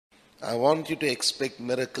I want you to expect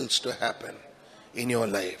miracles to happen in your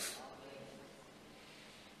life.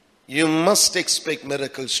 You must expect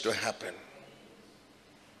miracles to happen.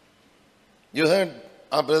 You heard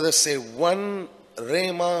our brother say, one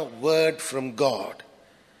Rhema word from God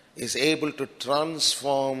is able to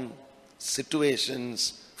transform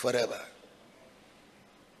situations forever.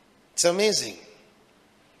 It's amazing.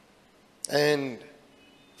 And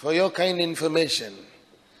for your kind information,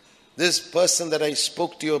 this person that I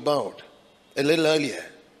spoke to you about a little earlier,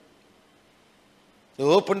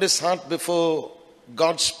 who opened his heart before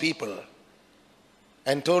God's people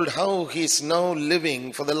and told how he is now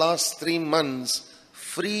living for the last 3 months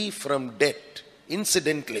free from debt,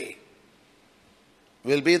 incidentally,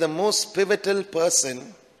 will be the most pivotal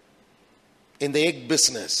person in the egg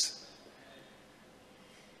business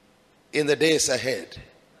in the days ahead.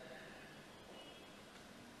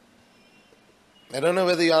 I don't know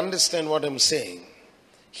whether you understand what I'm saying.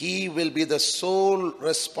 He will be the sole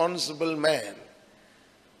responsible man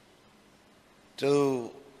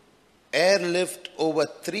to airlift over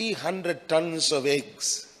 300 tons of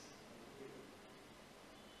eggs.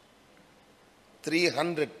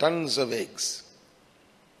 300 tons of eggs.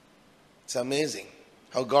 It's amazing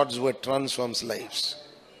how God's word transforms lives.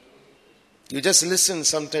 You just listen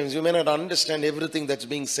sometimes. You may not understand everything that's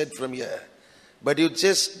being said from here. But you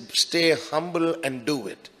just stay humble and do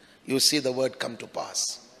it. You see the word come to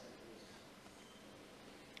pass.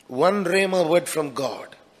 One Rhema word from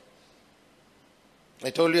God. I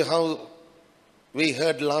told you how we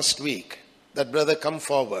heard last week that brother come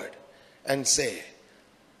forward and say,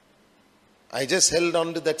 I just held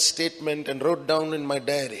on to that statement and wrote down in my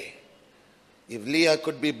diary, if Leah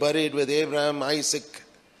could be buried with Abraham, Isaac,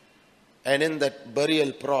 and in that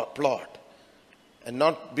burial plot, and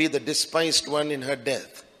not be the despised one in her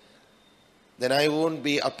death, then I won't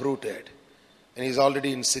be uprooted. And he's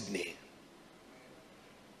already in Sydney.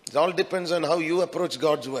 It all depends on how you approach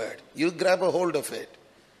God's word. You grab a hold of it.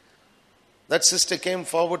 That sister came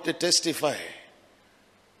forward to testify.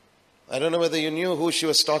 I don't know whether you knew who she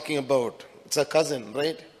was talking about. It's her cousin,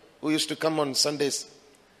 right? Who used to come on Sundays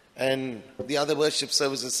and the other worship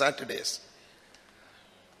services Saturdays.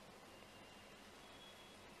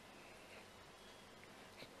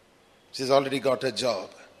 She's already got a job.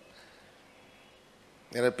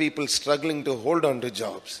 There are people struggling to hold on to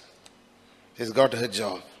jobs. She's got her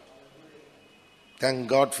job. Thank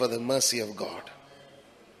God for the mercy of God.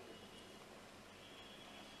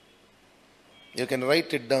 You can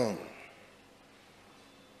write it down.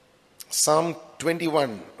 Psalm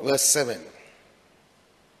 21 verse 7.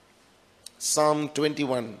 Psalm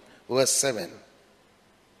 21 verse 7.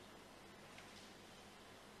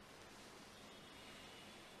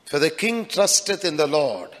 For the king trusteth in the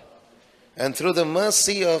Lord, and through the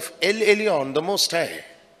mercy of Elyon, the Most High,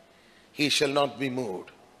 he shall not be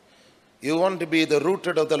moved. You want to be the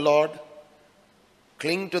rooted of the Lord?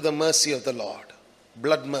 Cling to the mercy of the Lord.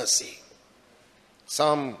 Blood mercy.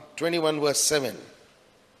 Psalm 21 verse 7.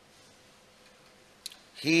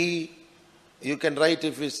 You can write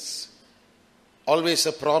if it's always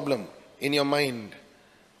a problem in your mind.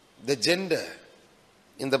 The gender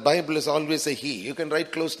in the Bible is always a he. You can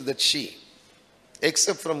write close to that she.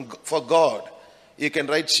 Except for God, you can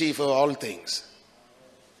write she for all things.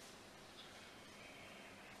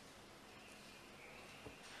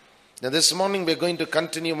 Now this morning we're going to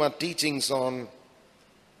continue our teachings on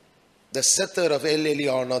the Cether of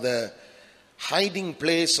Elyon, or the hiding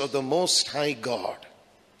place of the Most High God.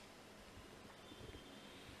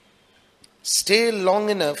 Stay long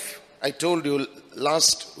enough, I told you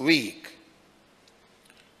last week,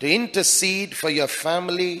 to intercede for your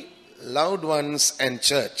family, loved ones, and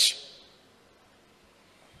church.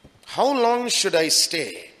 How long should I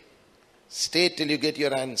stay? Stay till you get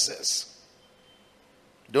your answers.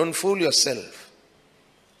 Don't fool yourself.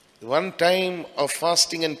 One time of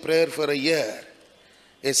fasting and prayer for a year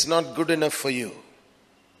is not good enough for you.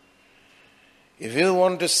 If you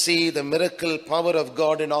want to see the miracle power of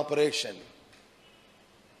God in operation,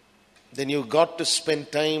 then you've got to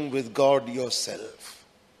spend time with God yourself.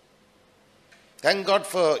 Thank God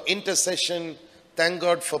for intercession. Thank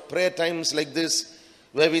God for prayer times like this,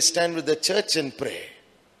 where we stand with the church and pray.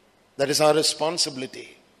 That is our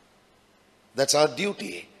responsibility. That's our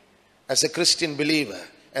duty as a Christian believer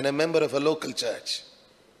and a member of a local church.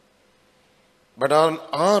 But on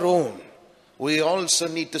our own, we also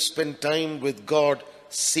need to spend time with God,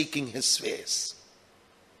 seeking His face.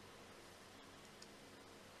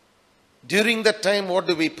 During that time, what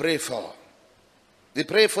do we pray for? We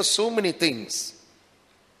pray for so many things.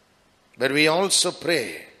 But we also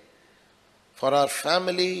pray for our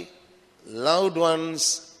family, loved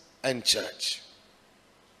ones, and church.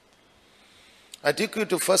 I took you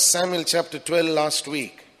to 1 Samuel chapter 12 last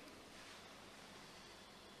week.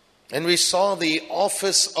 And we saw the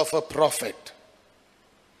office of a prophet.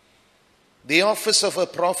 The office of a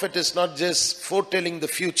prophet is not just foretelling the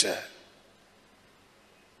future.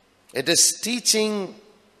 It is teaching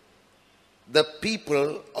the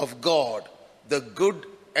people of God the good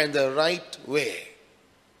and the right way.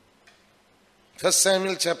 1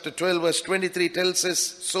 Samuel chapter 12 verse 23 tells us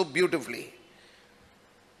so beautifully.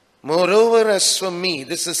 Moreover, as for me,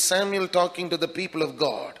 this is Samuel talking to the people of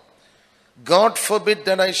God. God forbid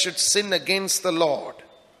that I should sin against the Lord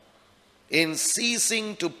in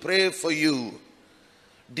ceasing to pray for you.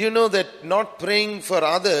 Do you know that not praying for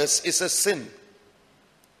others is a sin?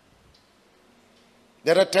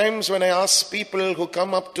 There are times when I ask people who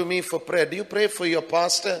come up to me for prayer, do you pray for your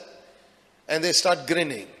pastor? And they start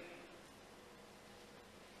grinning.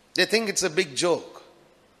 They think it's a big joke.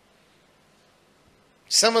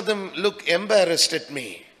 Some of them look embarrassed at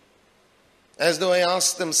me, as though I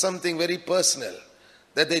asked them something very personal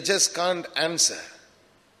that they just can't answer.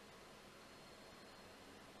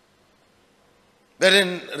 But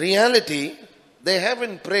in reality, they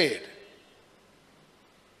haven't prayed.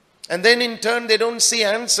 And then in turn, they don't see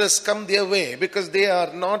answers come their way because they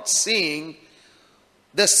are not seeing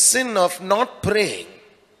the sin of not praying,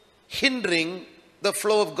 hindering the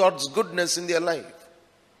flow of God's goodness in their life.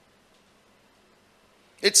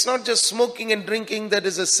 It's not just smoking and drinking that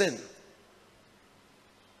is a sin.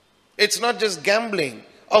 It's not just gambling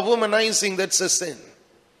or womanizing that's a sin.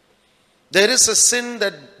 There is a sin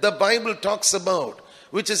that the Bible talks about,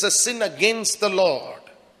 which is a sin against the Lord.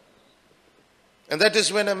 And that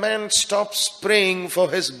is when a man stops praying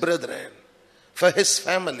for his brethren, for his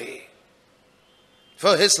family,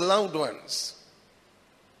 for his loved ones,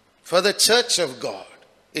 for the church of God.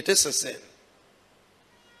 It is a sin.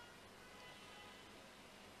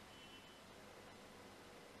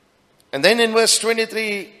 And then in verse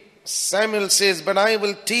 23, Samuel says, but I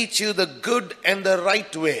will teach you the good and the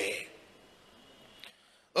right way.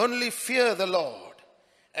 Only fear the Lord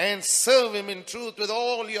and serve him in truth with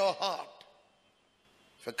all your heart.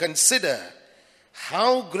 For consider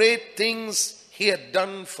how great things he had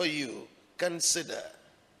done for you. Consider.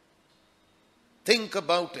 Think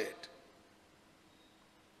about it.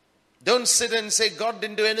 Don't sit and say, God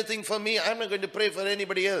didn't do anything for me, I'm not going to pray for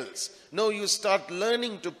anybody else. No, you start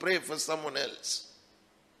learning to pray for someone else.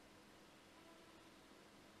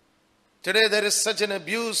 Today there is such an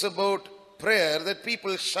abuse about prayer that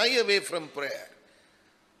people shy away from prayer.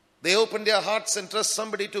 They open their hearts and trust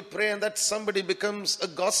somebody to pray, and that somebody becomes a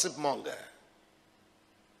gossip monger.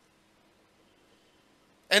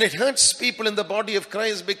 And it hurts people in the body of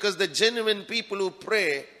Christ because the genuine people who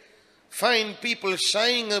pray find people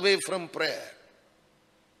shying away from prayer.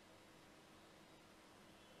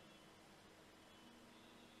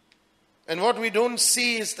 And what we don't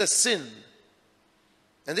see is the sin.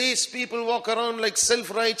 And these people walk around like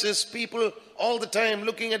self-righteous people all the time,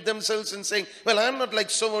 looking at themselves and saying, well, I'm not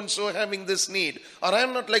like so-and-so having this need, or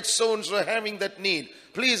I'm not like so-and-so having that need.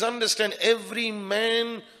 Please understand, every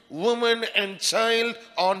man, woman and child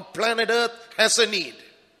on planet Earth has a need.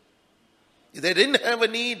 If they didn't have a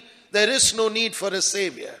need, there is no need for a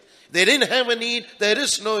savior. If they didn't have a need, there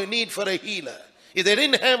is no need for a healer. If they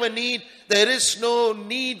didn't have a need, there is no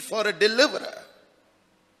need for a deliverer.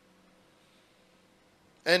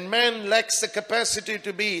 And man lacks the capacity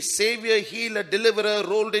to be savior, healer, deliverer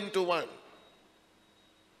rolled into one.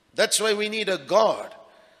 That's why we need a God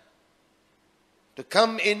to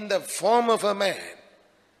come in the form of a man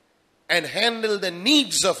and handle the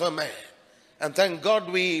needs of a man. And thank God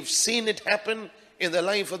we've seen it happen in the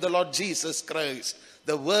life of the Lord Jesus Christ,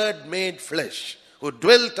 the Word made flesh, who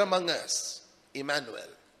dwelt among us, Emmanuel.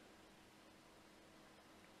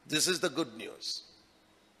 This is the good news.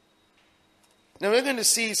 Now we're going to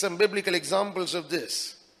see some biblical examples of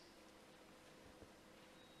this.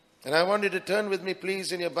 And I want you to turn with me,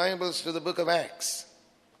 please, in your Bibles to the book of Acts.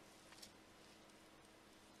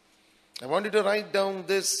 I want you to write down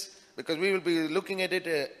this because we will be looking at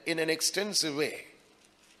it in an extensive way.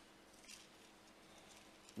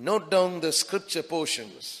 Note down the scripture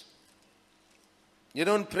portions. You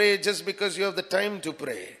don't pray just because you have the time to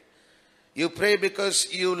pray. You pray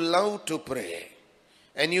because you love to pray.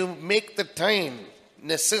 And you make the time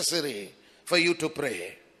necessary for you to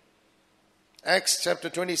pray. Acts chapter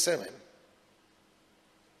 27.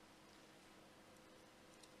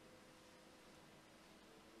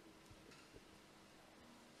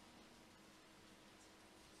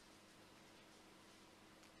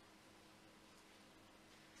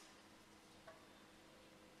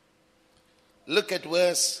 Look at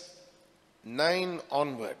verse 9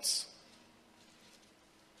 onwards.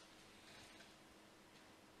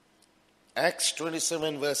 Acts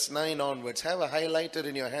 27 verse 9 onwards. Have a highlighter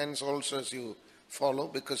in your hands also as you follow,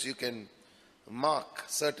 because you can mark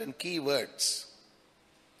certain key words.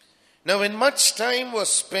 Now when much time was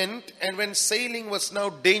spent, and when sailing was now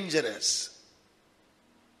dangerous,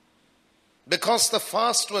 because the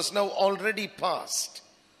fast was now already past,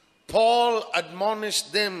 Paul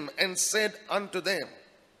admonished them and said unto them,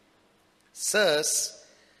 Sirs,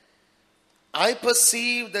 I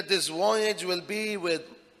perceive that this voyage will be with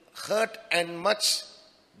hurt and much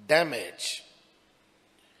damage,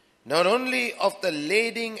 not only of the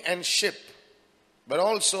lading and ship, but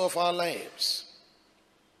also of our lives.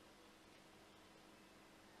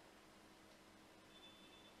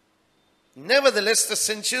 Nevertheless, the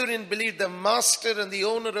centurion believed the master and the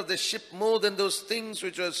owner of the ship more than those things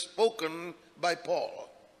which were spoken by Paul.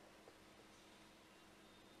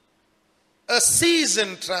 A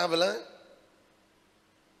seasoned traveler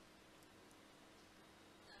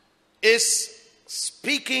is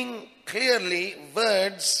speaking clearly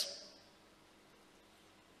words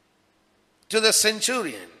to the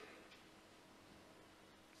centurion.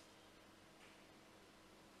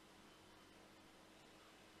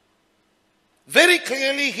 Very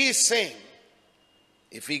clearly he is saying,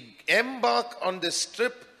 if we embark on this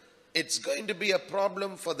trip, it's going to be a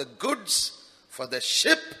problem for the goods, for the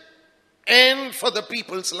ship, and for the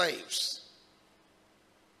people's lives.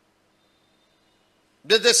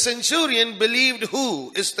 But the centurion believed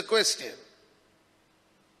who is the question.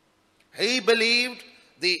 He believed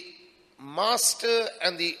the master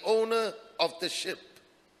and the owner of the ship.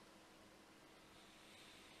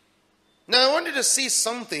 Now I want you to see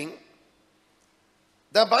something.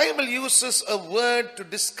 The Bible uses a word to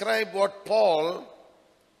describe what Paul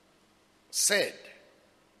said.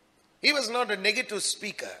 He was not a negative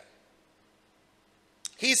speaker.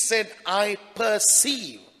 He said, I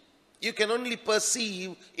perceive. You can only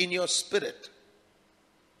perceive in your spirit.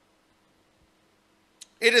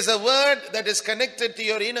 It is a word that is connected to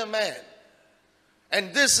your inner man.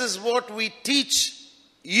 And this is what we teach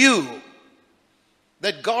you.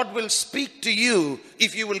 That God will speak to you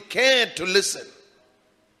if you will care to listen.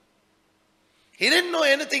 He didn't know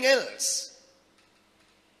anything else.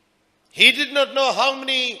 He did not know how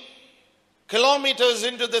many kilometers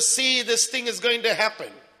into the sea this thing is going to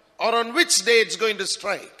happen, or on which day it's going to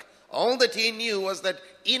strike. All that he knew was that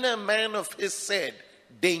inner man of his said,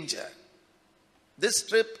 danger. This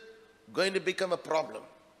trip going to become a problem.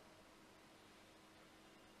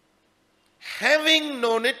 Having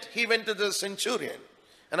known it, he went to the centurion.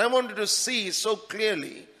 And I wanted to see so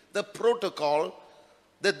clearly the protocol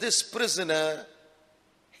that this prisoner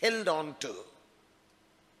held on to.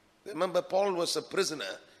 Remember, Paul was a prisoner,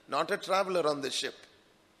 not a traveler on the ship,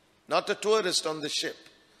 not a tourist on the ship.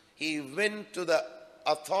 He went to the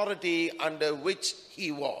authority under which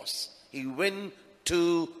he was. He went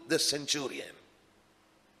to the centurion.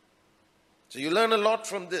 So you learn a lot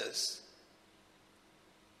from this.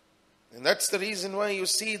 And that's the reason why you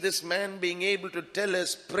see this man being able to tell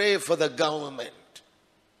us, pray for the government.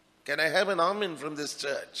 Can I have an amen from this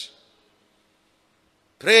church?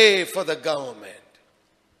 Pray for the government.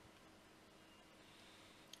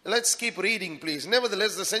 Let's keep reading, please.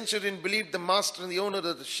 Nevertheless, the centurion believed the master and the owner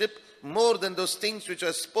of the ship more than those things which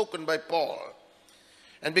were spoken by Paul.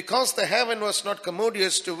 And because the haven was not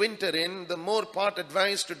commodious to winter in, the more part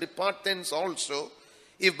advised to depart thence also,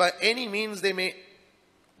 if by any means they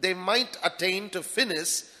might attain to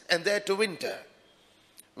Phinis and there to winter,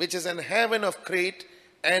 which is an haven of Crete,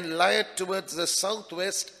 and lieth towards the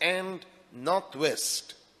southwest and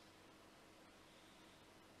northwest.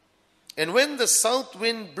 And when the south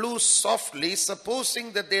wind blew softly,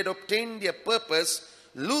 supposing that they had obtained their purpose,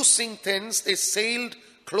 loosing thence, they sailed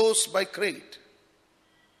close by Crete.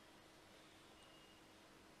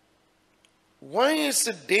 Why is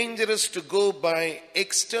it dangerous to go by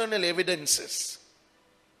external evidences?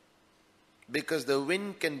 Because the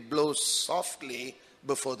wind can blow softly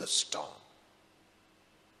before the storm.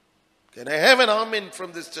 Can I have an amen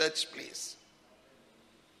from this church, please?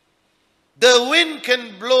 The wind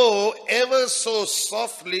can blow ever so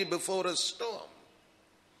softly before a storm.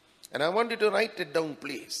 And I want you to write it down,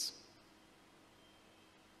 please.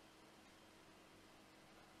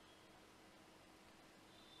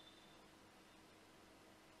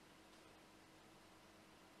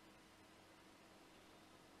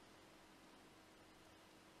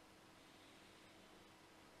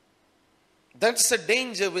 That's the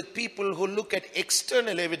danger with people who look at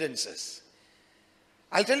external evidences.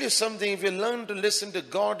 I'll tell you something, if you learn to listen to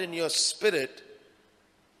God in your spirit,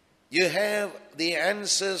 You have the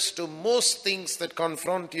answers to most things that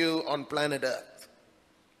confront you on planet Earth.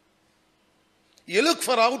 You look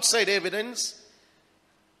for outside evidence,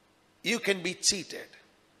 you can be cheated.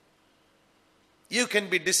 You can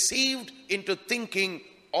be deceived into thinking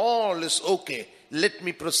all is okay. Let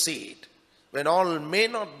me proceed. When all may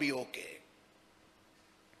not be okay.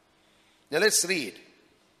 Now let's read.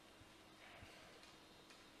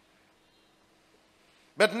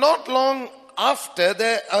 But not long after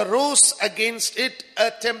there arose against it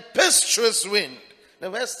a tempestuous wind. Now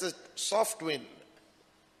where's the soft wind?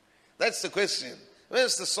 That's the question.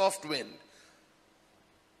 Where's the soft wind?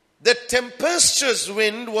 The tempestuous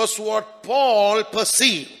wind was what Paul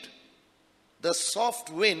perceived. The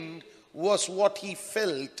soft wind was what he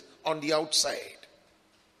felt on the outside.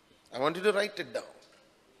 I want you to write it down.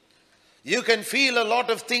 You can feel a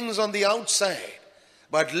lot of things on the outside,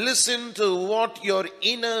 but listen to what your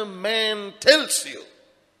inner man tells you,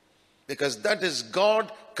 because that is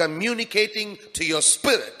God communicating to your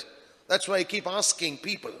spirit. That's why I keep asking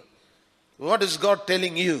people, what is God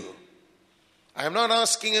telling you? I am not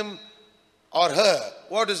asking him or her,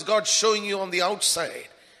 what is God showing you on the outside?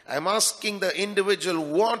 I am asking the individual,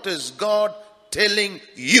 what is God telling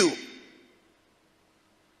you?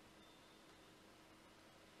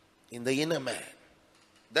 In the inner man.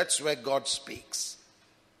 That's where God speaks.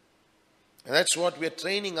 And that's what we are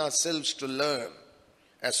training ourselves to learn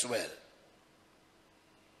as well.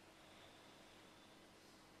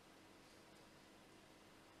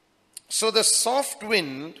 So the soft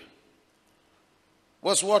wind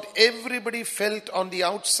was what everybody felt on the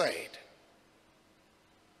outside.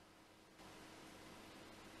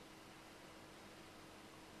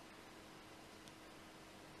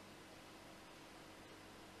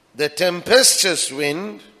 The tempestuous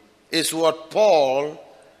wind is what Paul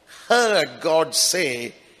heard God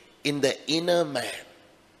say in the inner man.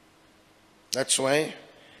 That's why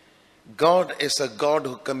God is a God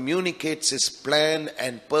who communicates his plan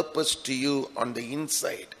and purpose to you on the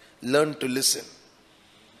inside. Learn to listen.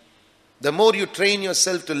 The more you train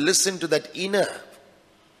yourself to listen to that inner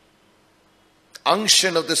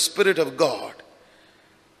unction of the Spirit of God,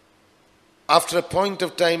 after a point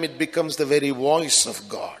of time it becomes the very voice of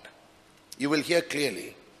God. You will hear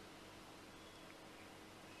clearly.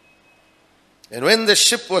 And when the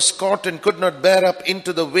ship was caught and could not bear up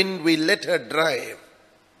into the wind, we let her drive.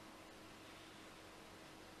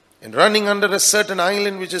 And running under a certain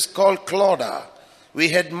island which is called Clauda, we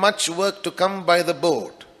had much work to come by the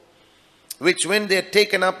boat, which when they had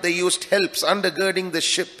taken up, they used helps undergirding the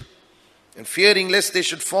ship, and fearing lest they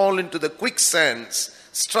should fall into the quicksands,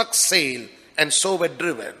 struck sail, and so were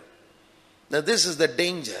driven. Now this is the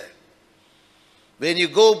danger. When you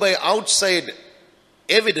go by outside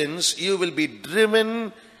evidence, you will be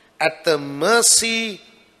driven at the mercy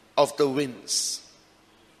of the winds.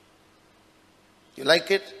 You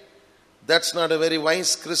like it? That's not a very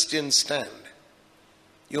wise Christian stand.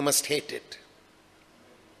 You must hate it.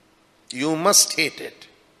 You must hate it.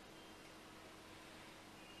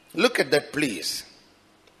 Look at that, please.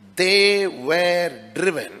 They were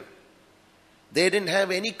driven. They didn't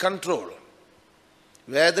have any control.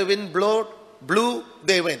 Where the wind blew,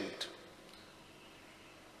 they went.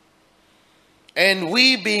 And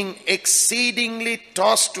we being exceedingly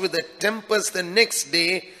tossed with a tempest the next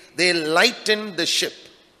day, they lightened the ship.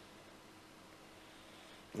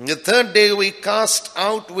 The third day we cast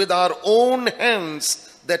out with our own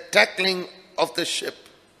hands the tackling of the ship.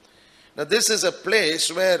 Now this is a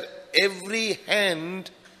place where every hand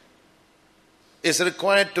is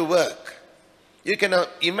required to work. You can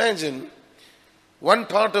imagine one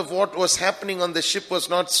part of what was happening on the ship was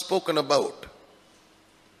not spoken about.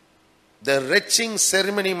 The retching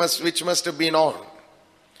ceremony which must have been on.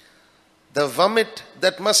 The vomit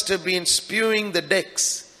that must have been spewing the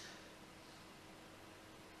decks.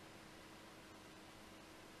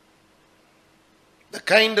 The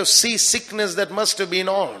kind of seasickness that must have been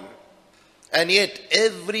on. And yet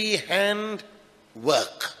every hand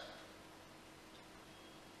work.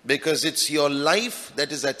 Because it's your life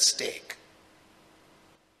that is at stake.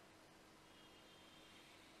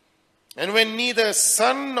 And when neither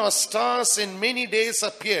sun nor stars in many days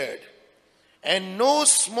appeared, and no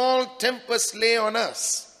small tempest lay on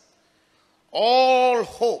us, all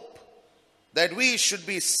hope that we should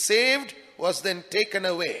be saved was then taken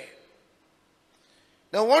away.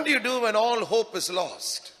 Now what do you do when all hope is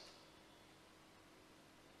lost?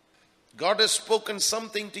 God has spoken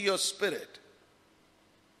something to your spirit.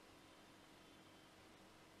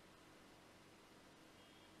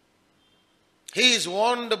 He is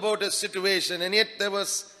warned about a situation, and yet there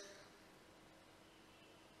was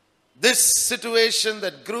This situation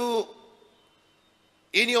that grew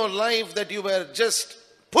in your life that you were just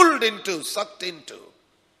pulled into, sucked into,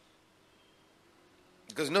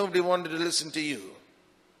 because nobody wanted to listen to you.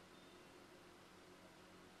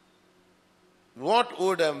 What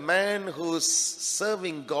would a man who's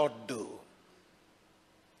serving God do?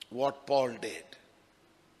 What Paul did.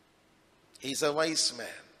 He's a wise man.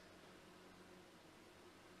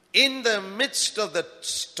 In the midst of the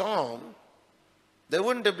storm, there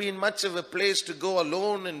wouldn't have been much of a place to go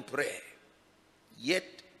alone and pray. Yet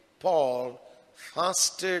Paul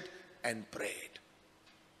fasted and prayed.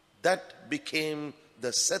 That became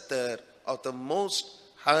the Cether of the Most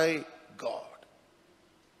High God.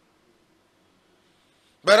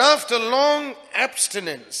 But after long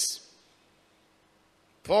abstinence,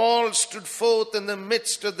 Paul stood forth in the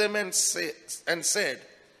midst of them and said,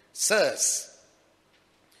 Sirs,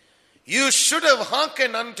 you should have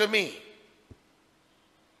hearkened unto me,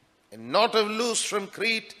 and not have loosed from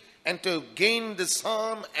Crete, and to gain this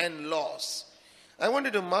harm and loss. I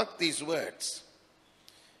wanted to mark these words.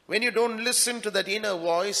 When you don't listen to that inner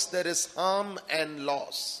voice, there is harm and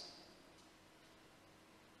loss.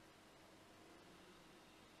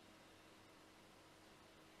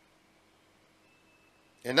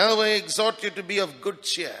 And now I exhort you to be of good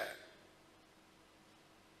cheer,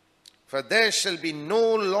 for there shall be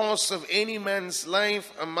no loss of any man's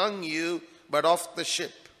life among you, but of the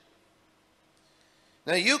ship.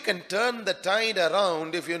 Now you can turn the tide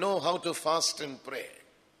around if you know how to fast and pray.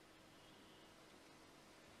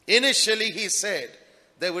 Initially he said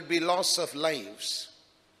there would be loss of lives.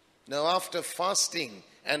 Now after fasting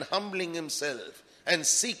and humbling himself and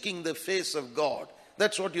seeking the face of God,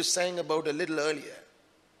 that's what you sang about a little earlier.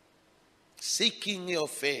 Seeking your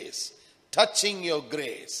face, touching your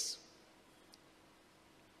grace.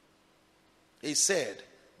 He said,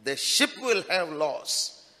 the ship will have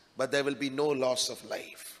loss, but there will be no loss of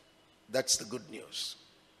life. That's the good news.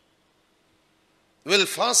 Will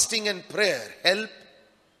fasting and prayer help?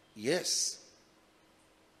 Yes.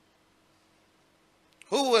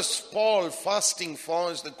 Who was Paul fasting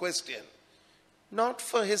for is the question. Not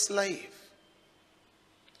for his life.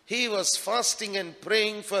 He was fasting and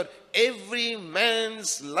praying for every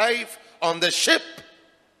man's life on the ship.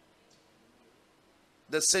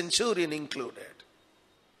 The centurion included.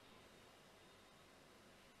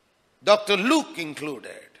 Dr. Luke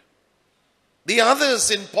included. The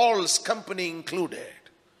others in Paul's company included.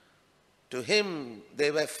 To him,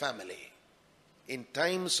 they were family in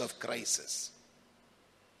times of crisis.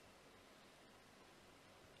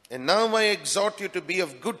 And now I exhort you to be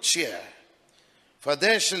of good cheer, for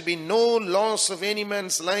there shall be no loss of any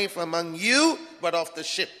man's life among you, but of the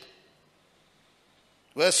ship.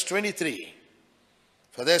 Verse 23.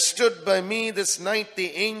 For there stood by me this night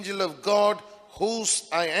the angel of God, whose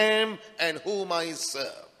I am and whom I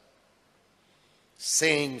serve,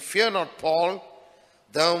 saying, Fear not, Paul,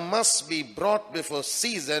 thou must be brought before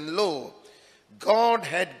Caesar, and lo, God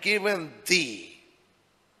had given thee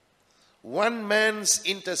one man's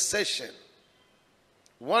intercession,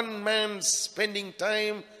 one man's spending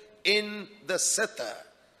time in the Cether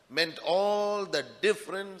meant all the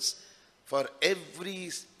difference for every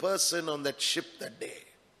person on that ship that day.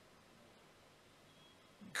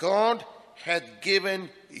 God had given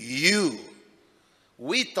you.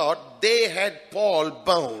 We thought they had Paul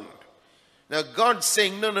bound. Now God's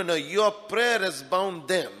saying, no, your prayer has bound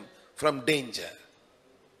them from danger.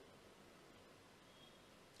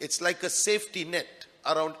 It's like a safety net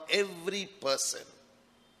around every person.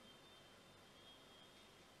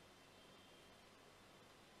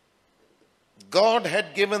 God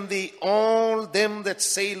had given thee all them that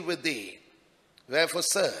sail with thee. Wherefore,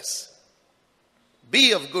 sirs,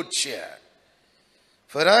 be of good cheer.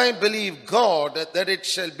 For I believe God that it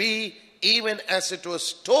shall be even as it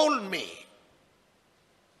was told me.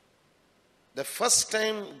 The first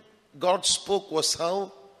time God spoke was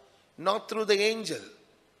how? Not through the angel,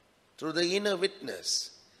 through the inner witness.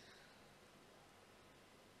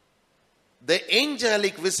 The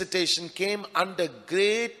angelic visitation came under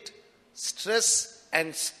great stress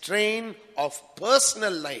and strain of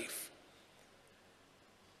personal life.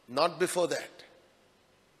 Not before that.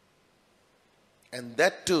 And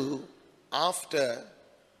that too after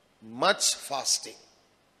much fasting.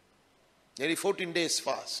 Nearly 14 days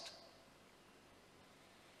fast.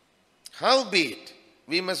 Howbeit,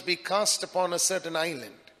 we must be cast upon a certain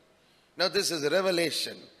island. Now this is a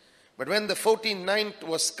revelation. But when the 14th night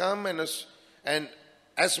was come and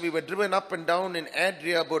as we were driven up and down in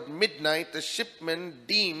Adria about midnight, the shipmen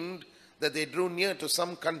deemed that they drew near to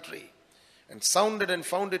some country, and sounded and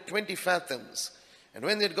found it 20 fathoms. And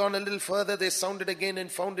when they had gone a little further, they sounded again and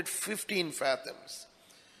found it 15 fathoms.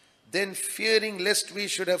 Then, fearing lest we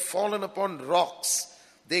should have fallen upon rocks,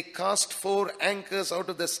 they cast 4 anchors out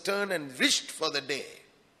of the stern and wished for the day.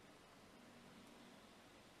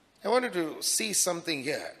 I wanted to see something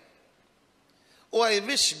here. Oh, I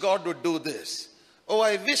wish God would do this. Oh,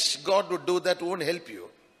 I wish God would do that won't help you.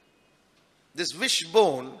 This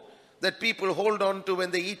wishbone that people hold on to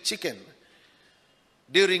when they eat chicken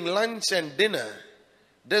during lunch and dinner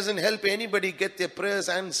doesn't help anybody get their prayers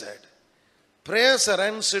answered. Prayers are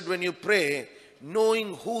answered when you pray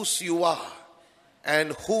knowing whose you are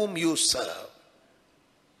and whom you serve.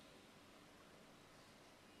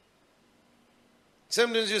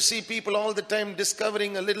 Sometimes you see people all the time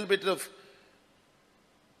discovering a little bit of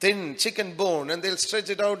thin chicken bone and they'll stretch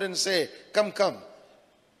it out and say, come,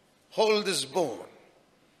 hold this bone.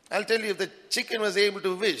 I'll tell you, if the chicken was able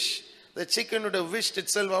to wish, the chicken would have wished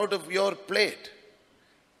itself out of your plate.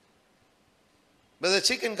 But the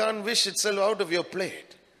chicken can't wish itself out of your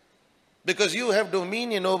plate because you have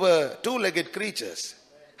dominion over 2-legged creatures.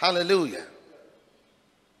 Hallelujah.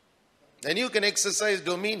 And you can exercise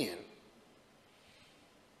dominion.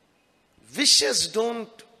 Wishes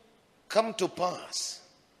don't come to pass.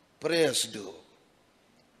 Prayers do.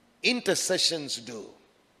 Intercessions do.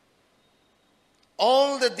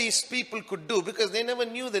 All that these people could do, because they never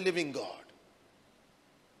knew the living God,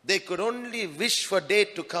 they could only wish for day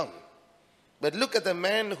to come. But look at the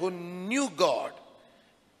man who knew God,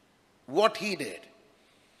 what he did.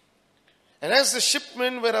 And as the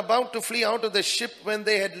shipmen were about to flee out of the ship, when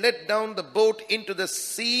they had let down the boat into the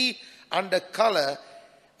sea under color,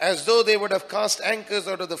 as though they would have cast anchors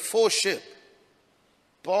out of the foreship,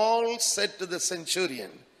 Paul said to the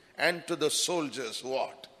centurion and to the soldiers,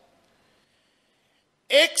 what?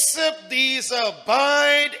 Except these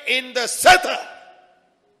abide in the Cether,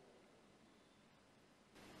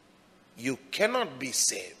 you cannot be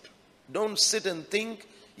saved. Don't sit and think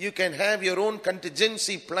you can have your own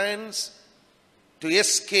contingency plans to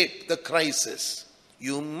escape the crisis.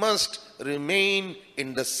 You must remain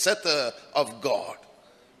in the Cether of God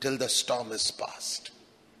till the storm is past,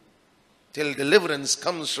 till deliverance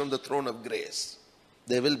comes from the throne of grace.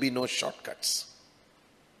 There will be no shortcuts.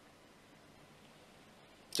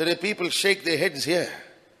 Today people shake their heads here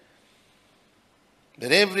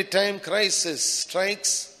that every time crisis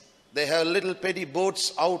strikes, they have little petty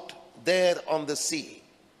boats out there on the sea,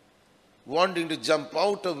 wanting to jump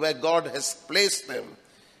out of where God has placed them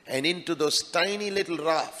and into those tiny little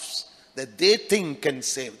rafts that they think can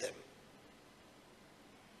save them.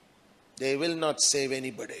 They will not save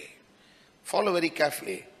anybody. Follow very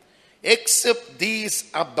carefully. Except these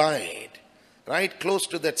abide. Right close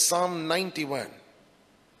to that Psalm 91.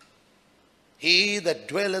 He that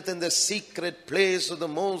dwelleth in the secret place of the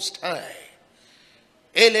Most High,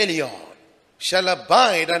 Elyon, shall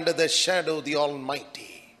abide under the shadow of the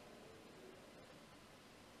Almighty.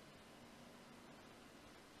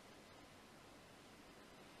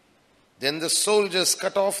 Then the soldiers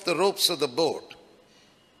cut off the ropes of the boat.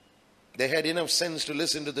 They had enough sense to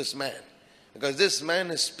listen to this man, because this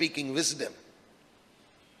man is speaking wisdom.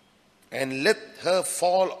 And let her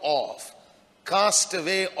fall off. Cast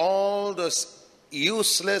away all those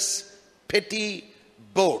useless, petty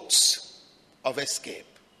boats of escape.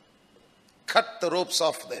 Cut the ropes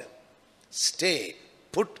off them. Stay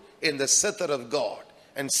put in the Cether of God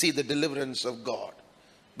and see the deliverance of God,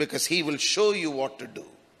 because He will show you what to do.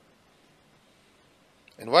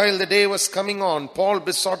 And while the day was coming on, Paul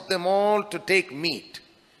besought them all to take meat.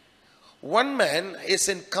 One man is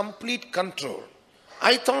in complete control.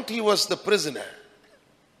 I thought he was the prisoner.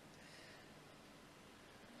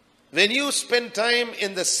 When you spend time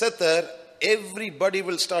in the Cether, everybody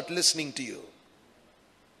will start listening to you.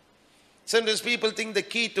 Sometimes people think the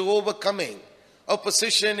key to overcoming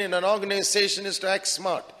opposition in an organization is to act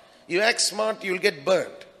smart. You act smart, you'll get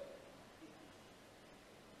burnt.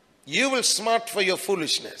 You will smart for your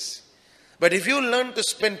foolishness. But if you learn to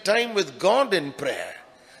spend time with God in prayer,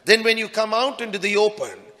 then when you come out into the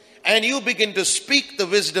open and you begin to speak the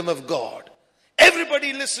wisdom of God,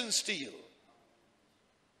 everybody listens to you.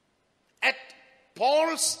 At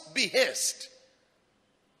Paul's behest,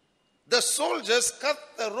 the soldiers cut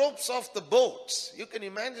the ropes off the boats. You can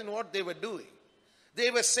imagine what they were doing.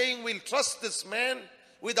 They were saying, we'll trust this man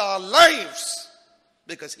with our lives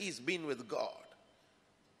because he's been with God.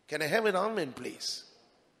 Can I have an amen, please?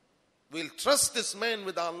 We'll trust this man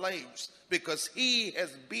with our lives because he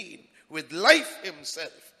has been with life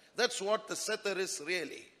himself. That's what the Cether is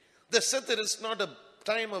really. The Cether is not a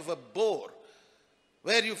time of a bore.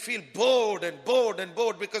 where you feel bored and bored and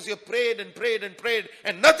bored because you prayed and prayed and prayed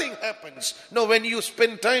and nothing happens. No, when you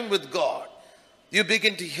spend time with God, you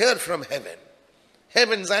begin to hear from heaven.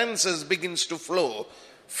 Heaven's answers begins to flow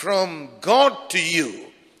from God to you,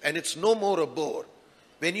 and it's no more a bore.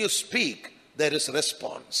 When you speak, there is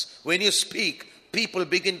response. When you speak, people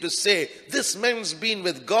begin to say, this man's been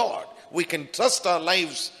with God. We can trust our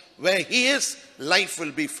lives. Where he is, life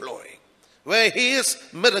will be flowing. Where he is,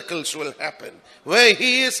 miracles will happen. Where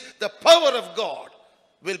he is, the power of God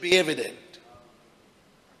will be evident.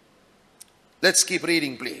 Let's keep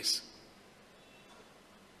reading, please.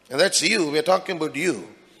 And that's you. We're talking about you.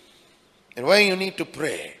 And why you need to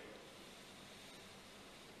pray.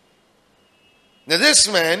 Now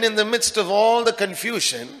this man, in the midst of all the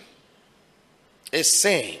confusion, is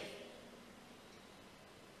saying,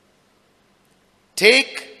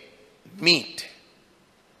 take meat.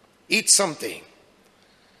 Eat something.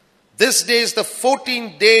 This day is the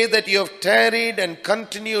 14th day that you have tarried and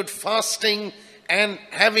continued fasting and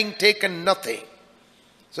having taken nothing.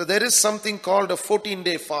 So there is something called a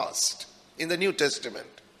 14-day fast in the New Testament.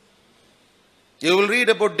 You will read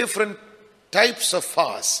about different types of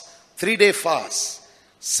fast. 3-day fast,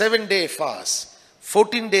 7-day fast,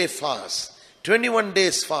 14-day fast, 21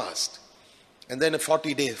 days fast, and then a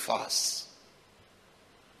 40-day fast.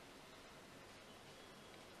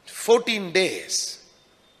 14 days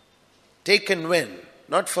taken when?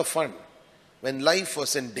 Not for fun, when life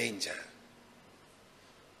was in danger.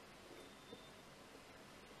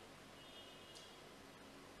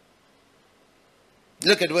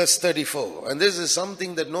 Look at verse 34. And this is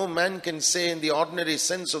something that no man can say in the ordinary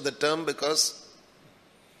sense of the term, because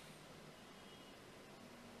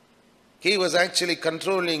he was actually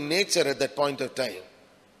controlling nature at that point of time.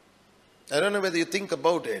 I don't know whether you think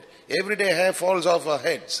about it. Every day hair falls off our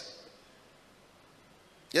heads.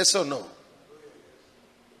 Yes or no?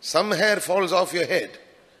 Some hair falls off your head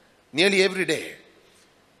nearly every day.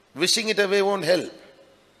 Wishing it away won't help.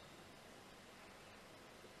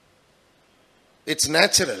 It's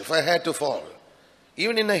natural for hair to fall.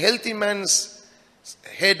 Even in a healthy man's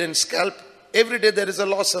head and scalp, every day there is a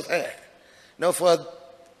loss of hair. Now for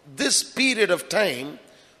this period of time,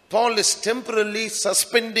 Paul is temporarily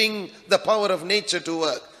suspending the power of nature to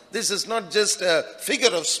work. This is not just a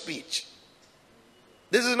figure of speech.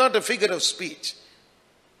 This is not a figure of speech.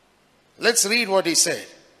 Let's read what he said.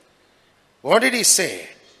 What did he say?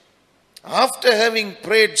 After having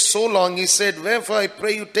prayed so long, he said, wherefore I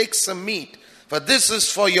pray you take some meat, for this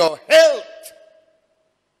is for your health.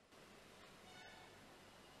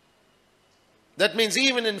 That means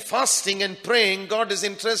even in fasting and praying, God is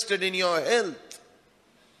interested in your health.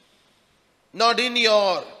 Not in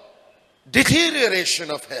your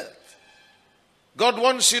deterioration of health. God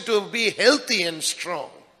wants you to be healthy and strong.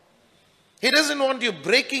 He doesn't want you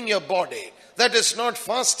breaking your body. That is not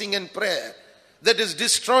fasting and prayer. That is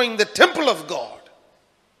destroying the temple of God.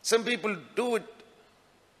 Some people do it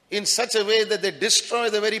in such a way that they destroy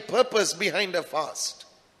the very purpose behind a fast.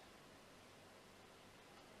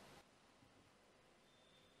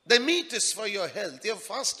 The meat is for your health. You have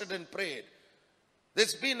fasted and prayed.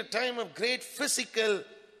 There's been a time of great physical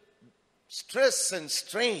stress and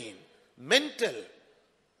strain, mental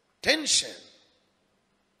tension.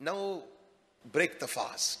 Now break the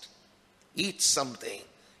fast. Eat something.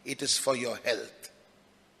 It is for your health.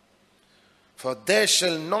 For there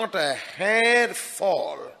shall not a hair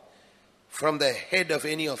fall from the head of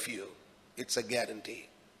any of you. It's a guarantee.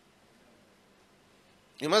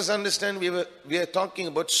 You must understand, we are talking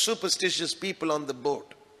about superstitious people on the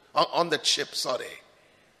boat, on that ship,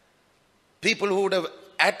 People who would have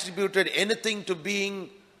attributed anything to being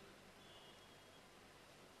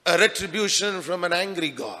a retribution from an angry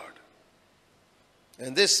God.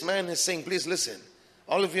 And this man is saying, please listen,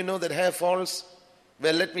 all of you know that hair falls.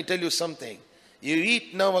 Well, let me tell you something. You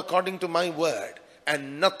eat now according to my word,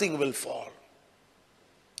 and nothing will fall.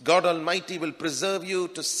 God Almighty will preserve you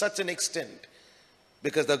to such an extent,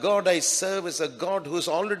 because the God I serve is a God who's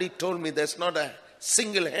already told me there's not a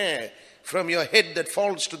single hair from your head that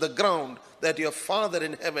falls to the ground that your Father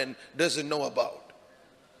in heaven doesn't know about.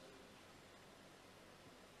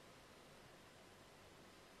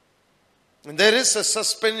 And there is a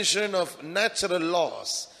suspension of natural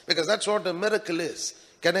laws, because that's what a miracle is.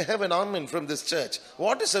 Can I have an amen from this church?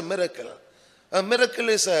 What is a miracle? A miracle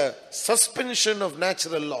is a suspension of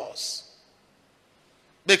natural laws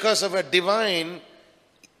because of a divine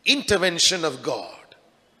intervention of God,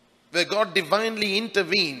 where God divinely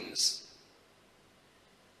intervenes.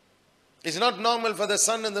 It's not normal for the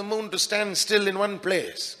sun and the moon to stand still in one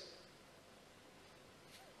place.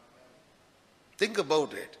 Think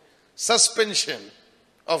about it. Suspension.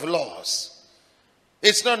 of laws.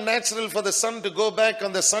 It's not natural for the sun to go back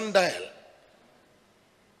on the sundial.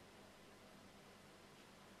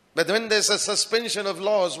 But when there's a suspension of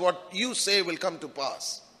laws, what you say will come to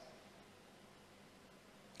pass.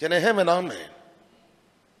 Can I have an amen?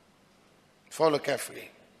 Follow carefully.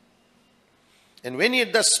 And when he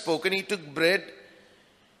had thus spoken, he took bread,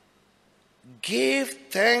 gave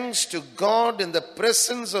thanks to God in the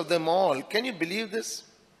presence of them all. Can you believe this?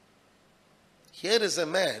 Here is a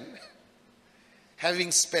man,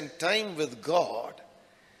 having spent time with God,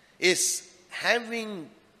 is having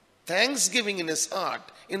thanksgiving in his heart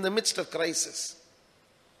in the midst of crisis.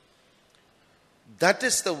 That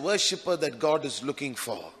is the worshipper that God is looking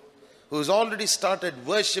for, who has already started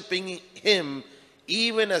worshiping him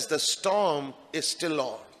even as the storm is still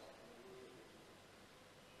on.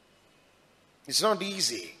 It's not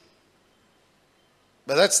easy.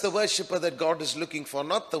 But that's the worshipper that God is looking for,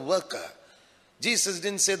 not the worker. Jesus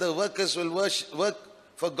didn't say the workers will work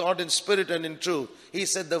for God in spirit and in truth. He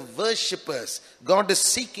said the worshippers, God is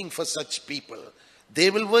seeking for such people. They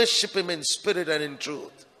will worship him in spirit and in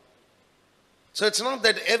truth. So it's not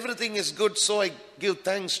that everything is good, so I give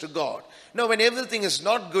thanks to God. No, when everything is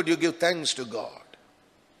not good, you give thanks to God.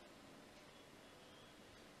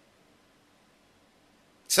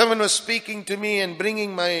 Someone was speaking to me and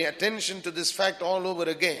bringing my attention to this fact all over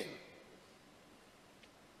again.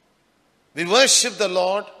 We worship the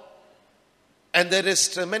Lord and there is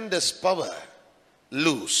tremendous power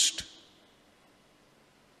loosed.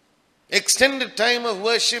 Extended time of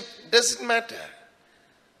worship doesn't matter.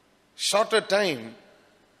 Shorter time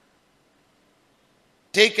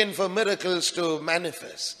taken for miracles to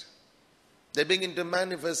manifest. They begin to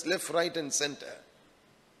manifest left, right and center.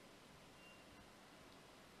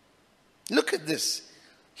 Look at this.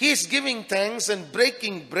 He is giving thanks and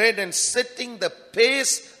breaking bread and setting the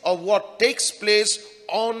pace of what takes place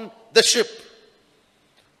on the ship.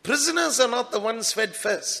 Prisoners are not the ones fed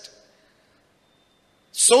first.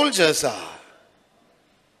 Soldiers are.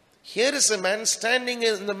 Here is a man standing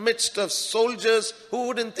in the midst of soldiers who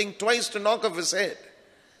wouldn't think twice to knock off his head.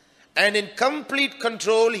 And in complete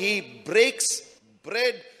control, he breaks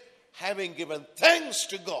bread, having given thanks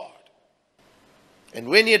to God. And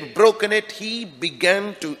when he had broken it, he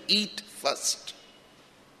began to eat first.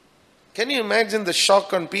 Can you imagine the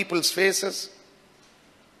shock on people's faces?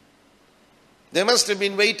 They must have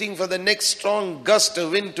been waiting for the next strong gust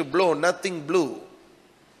of wind to blow. Nothing blew.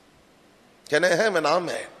 Can I have an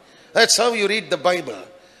amen? That's how you read the Bible.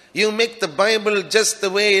 You make the Bible just the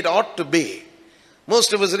way it ought to be.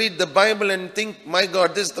 Most of us read the Bible and think, my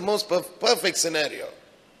God, this is the most perfect scenario.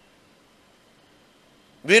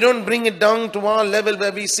 We don't bring it down to our level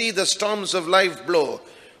where we see the storms of life blow,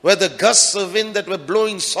 where the gusts of wind that were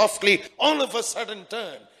blowing softly all of a sudden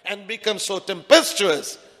turn and become so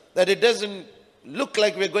tempestuous that it doesn't look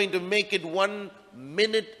like we're going to make it 1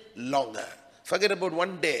 minute longer. Forget about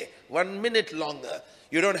 1 day, 1 minute longer.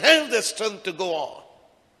 You don't have the strength to go on.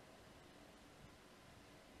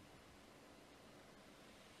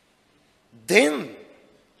 Then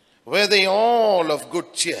were they all of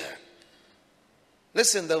good cheer.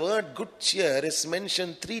 Listen, the word good cheer is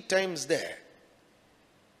mentioned 3 times there.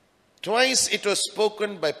 Twice it was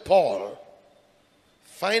spoken by Paul.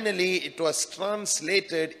 Finally, it was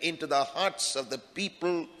translated into the hearts of the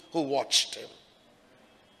people who watched him.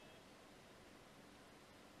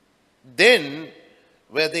 Then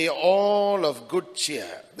were they all of good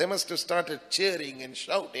cheer. They must have started cheering and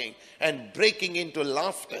shouting and breaking into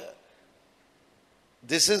laughter.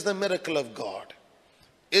 This is the miracle of God.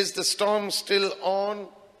 Is the storm still on?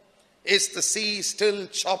 Is the sea still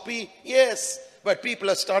choppy? Yes, but people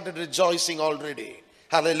have started rejoicing already.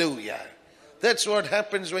 Hallelujah. That's what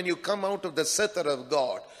happens when you come out of the Cether of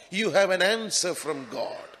God. You have an answer from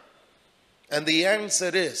God. And the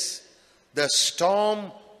answer is, the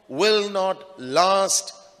storm will not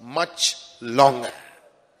last much longer.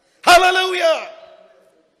 Hallelujah!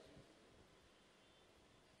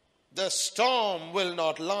 The storm will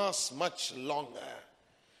not last much longer.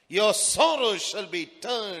 Your sorrow shall be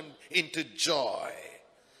turned into joy.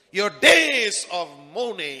 Your days of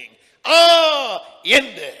mourning are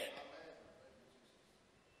ended.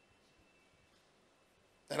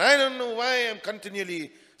 And I don't know why I'm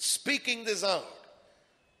continually speaking this out.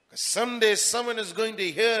 Because someday someone is going to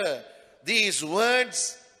hear these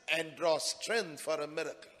words and draw strength for a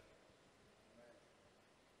miracle.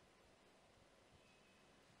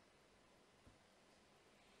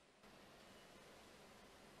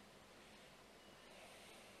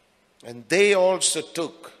 And they also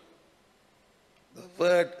took, the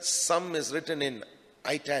word some is written in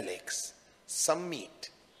italics, some meat.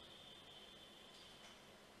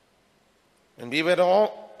 And we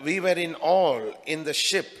were in all in the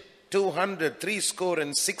ship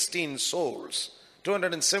 216 souls,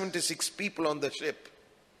 276 people on the ship.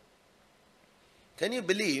 Can you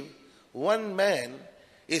believe one man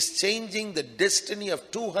is changing the destiny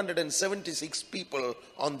of 276 people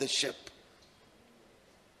on the ship?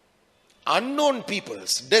 Unknown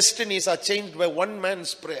people's destinies are changed by one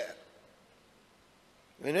man's prayer.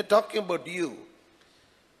 When we're talking about you,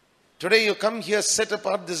 today you come here, set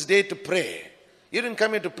apart this day to pray. You didn't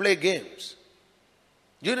come here to play games.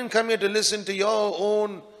 You didn't come here to listen to your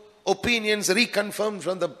own opinions reconfirmed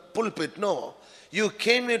from the pulpit. No. You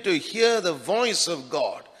came here to hear the voice of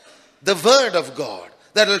God, the word of God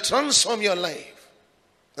that will transform your life.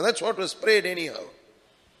 And that's what was prayed anyhow.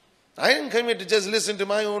 I didn't come here to just listen to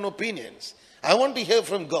my own opinions. I want to hear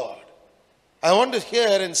from God. I want to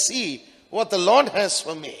hear and see what the Lord has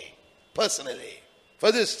for me personally,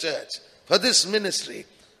 for this church, for this ministry.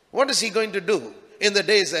 What is He going to do in the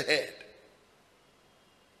days ahead?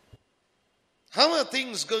 How are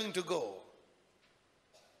things going to go?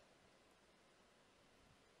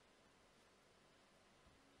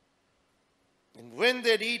 And when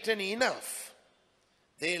they'd eaten enough,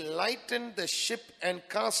 they lightened the ship and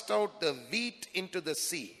cast out the wheat into the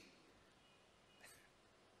sea.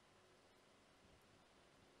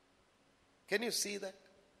 Can you see that?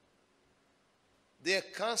 They are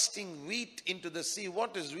casting wheat into the sea.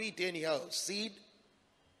 What is wheat anyhow? Seed?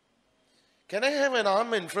 Can I have an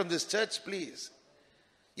amen from this church, please?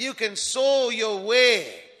 You can sow your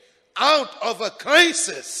way out of a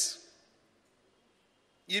crisis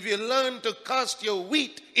if you learn to cast your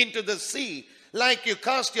wheat into the sea like you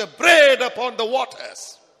cast your bread upon the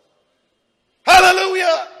waters.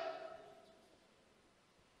 Hallelujah!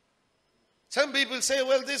 Some people say,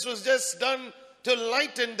 well, this was just done to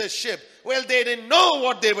lighten the ship. Well, they didn't know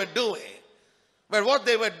what they were doing. But what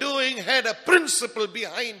they were doing had a principle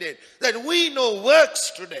behind it that we know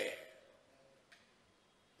works today.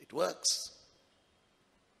 It works.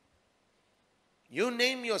 You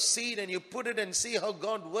name your seed and you put it and see how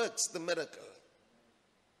God works the miracle.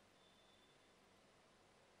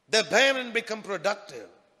 The barren become productive.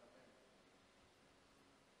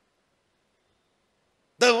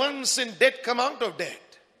 The ones in debt come out of debt.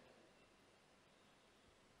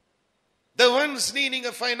 The ones needing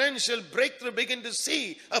a financial breakthrough begin to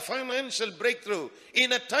see a financial breakthrough.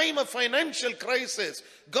 In a time of financial crisis,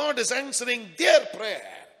 God is answering their prayer.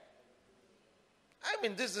 I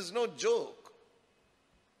mean, this is no joke.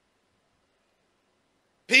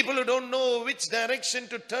 People who don't know which direction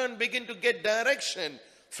to turn begin to get direction.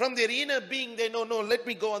 From their inner being, they know, no, let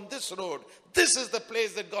me go on this road. This is the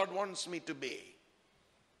place that God wants me to be.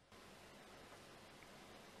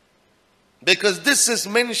 Because this is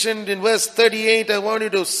mentioned in verse 38, I want you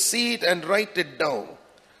to see it and write it down.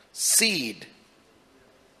 Seed.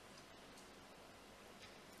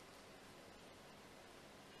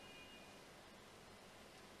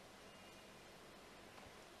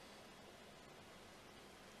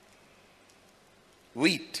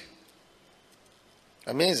 Wheat.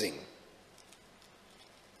 Amazing.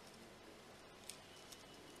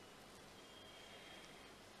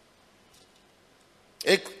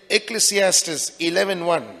 Ecclesiastes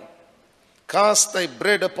 11:1. Cast thy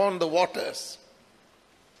bread upon the waters.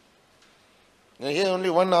 Now here only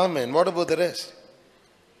one amen. What about the rest?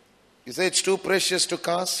 You say it's too precious to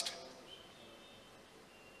cast?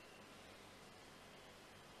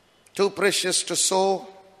 Too precious to sow?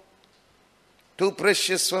 Too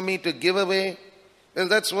precious for me to give away? Well,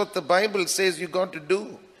 that's what the Bible says you got to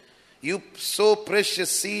do. You sow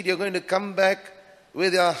precious seed, you're going to come back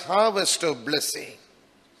with a harvest of blessing.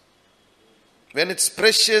 When it's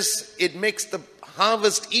precious, it makes the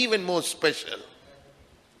harvest even more special.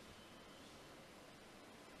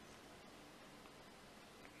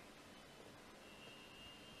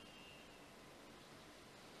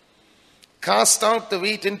 Cast out the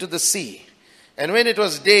wheat into the sea. And when it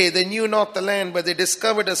was day, they knew not the land, but they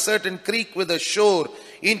discovered a certain creek with a shore,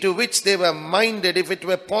 into which they were minded, if it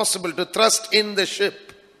were possible, to thrust in the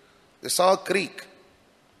ship. They saw a creek.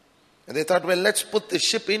 And they thought, well, let's put the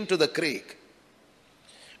ship into the creek.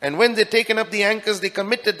 And when they taken up the anchors, they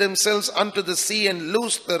committed themselves unto the sea and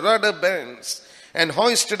loosed the rudder bands and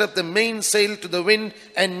hoisted up the mainsail to the wind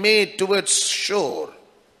and made towards shore.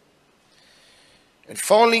 And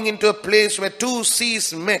falling into a place where two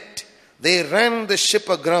seas met, they ran the ship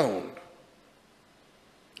aground.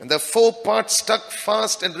 And the forepart stuck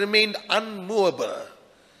fast and remained unmovable.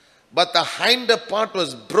 But the hinder part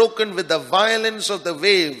was broken with the violence of the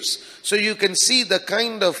waves. So you can see the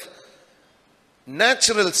kind of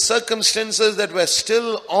natural circumstances that were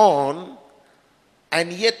still on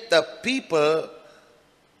and yet the people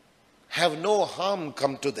have no harm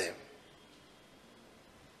come to them.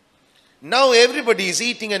 Now everybody is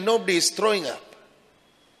eating and nobody is throwing up.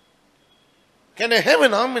 Can I have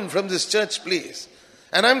an amen from this church, please?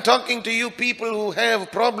 And I'm talking to you people who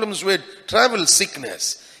have problems with travel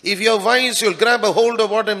sickness. If you're wise, you'll grab a hold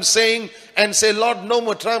of what I'm saying and say, Lord, no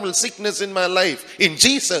more travel sickness in my life. In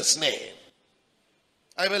Jesus' name.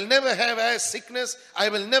 I will never have air sickness. I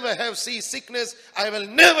will never have sea sickness. I will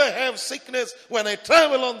never have sickness when I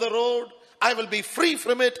travel on the road. I will be free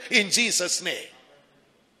from it in Jesus' name.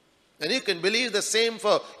 And you can believe the same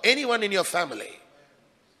for anyone in your family.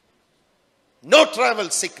 No travel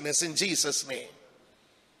sickness in Jesus' name.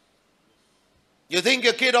 You think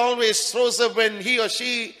your kid always throws up when he or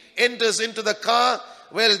she enters into the car?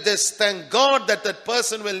 Well, just thank God that that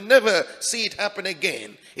person will never see it happen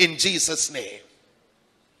again in Jesus' name.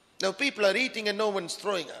 Now people are eating and no one's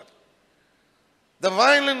throwing up. The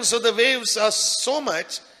violence of the waves are so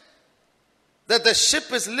much that the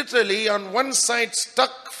ship is literally on one side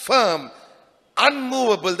stuck firm,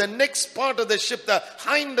 unmovable. The next part of the ship, the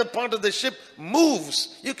hinder part of the ship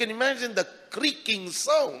moves. You can imagine the creaking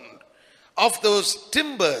sound of those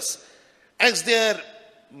timbers as they are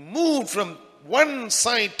moved from one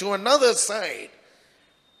side to another side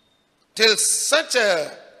till such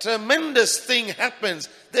a tremendous thing happens.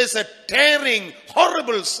 There's a tearing,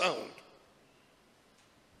 horrible sound.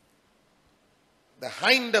 The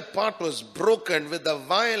hinder part was broken with the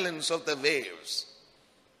violence of the waves.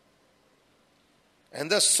 And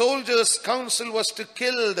the soldiers' counsel was to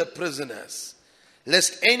kill the prisoners,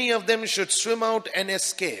 lest any of them should swim out and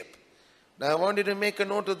escape. Now I want you to make a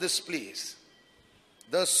note of this, please.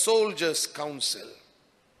 The soldiers' counsel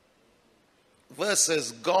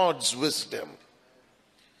versus God's wisdom.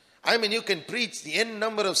 I mean, you can preach the n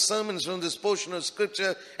number of sermons from this portion of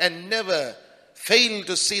scripture and never fail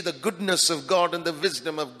to see the goodness of God and the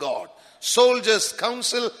wisdom of God. Soldiers'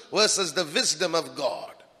 counsel versus the wisdom of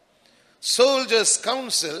God. Soldiers'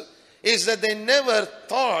 counsel is that they never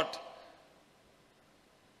thought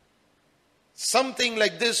something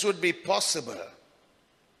like this would be possible.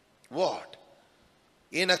 What?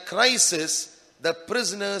 In a crisis, the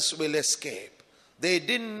prisoners will escape. They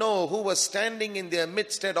didn't know who was standing in their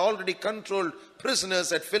midst had already controlled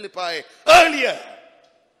prisoners at Philippi earlier.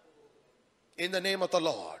 In the name of the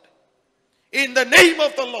Lord. In the name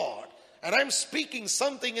of the Lord. And I'm speaking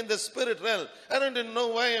something in the spirit realm. I don't even know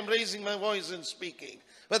why I'm raising my voice and speaking.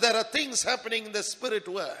 But there are things happening in the spirit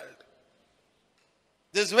world.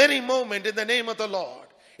 This very moment, in the name of the Lord,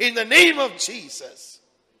 in the name of Jesus,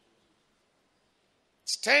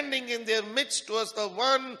 standing in their midst was the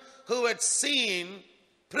one who had seen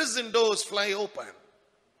prison doors fly open.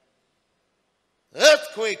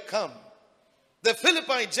 Earthquake come. The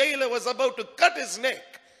Philippi jailer was about to cut his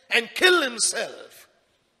neck and kill himself,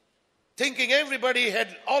 thinking everybody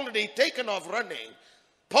had already taken off running.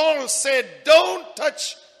 Paul said, don't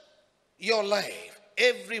touch your life.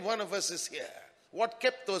 Every one of us is here. What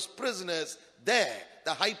kept those prisoners there?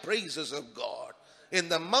 The high praises of God. In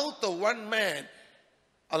the mouth of one man,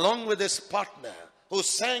 along with his partner, who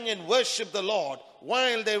sang and worshiped the Lord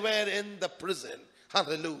while they were in the prison.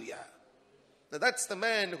 Hallelujah. Now that's the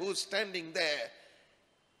man who's standing there,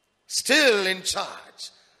 still in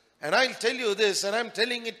charge. And I'll tell you this, and I'm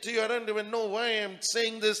telling it to you, I don't even know why I'm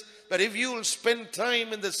saying this, but if you will spend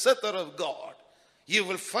time in the Cether of God, you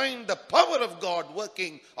will find the power of God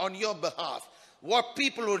working on your behalf. What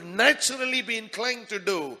people would naturally be inclined to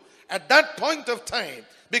do at that point of time,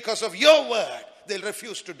 because of your word, they'll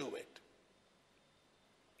refuse to do it.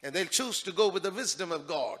 And they'll choose to go with the wisdom of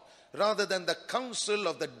God rather than the counsel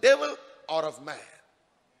of the devil or of man.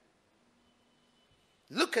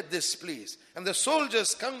 Look at this, please. And the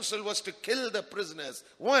soldiers' counsel was to kill the prisoners.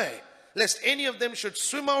 Why? Lest any of them should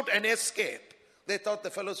swim out and escape. They thought the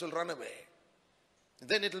fellows will run away.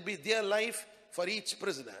 Then it will be their life for each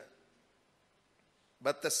prisoner.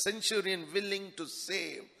 But the centurion willing to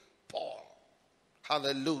save Paul.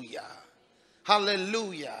 Hallelujah.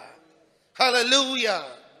 Hallelujah. Hallelujah.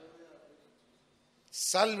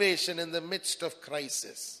 Salvation in the midst of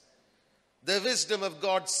crisis. The wisdom of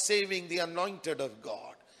God saving the anointed of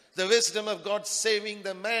God. The wisdom of God saving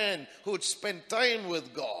the man who would spend time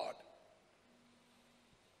with God.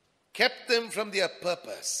 Kept them from their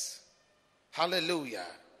purpose. Hallelujah.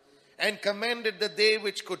 And commanded that they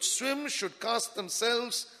which could swim should cast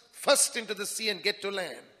themselves first into the sea and get to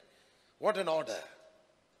land. What an order.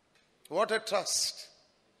 What a trust.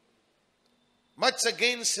 Much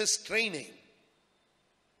against his training.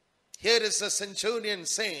 Here is a centurion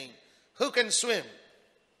saying, who can swim?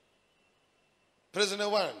 Prisoner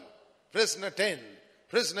 1, prisoner 10,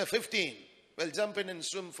 Prisoner 15 will jump in and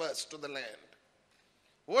swim first to the land.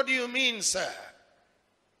 What do you mean, sir?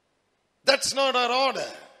 That's not our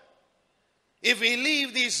order. If we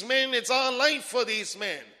leave these men, it's our life for these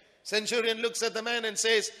men. Centurion looks at the man and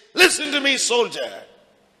says, listen to me, soldier.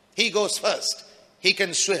 He goes first. He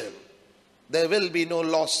can swim. There will be no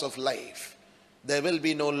loss of life. There will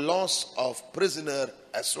be no loss of prisoner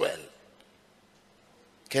as well.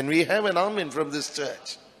 Can we have an amen from this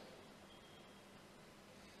church?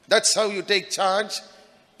 That's how you take charge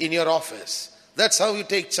in your office. That's how you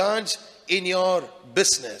take charge in your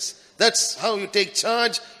business. That's how you take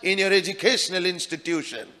charge in your educational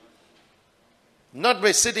institution. Not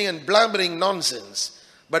by sitting and blabbering nonsense,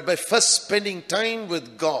 but by first spending time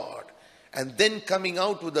with God and then coming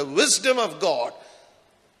out with the wisdom of God.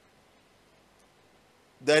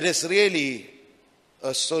 That is really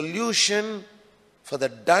a solution for the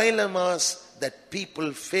dilemmas that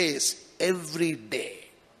people face every day.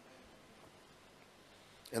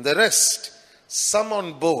 And the rest, some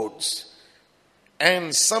on boats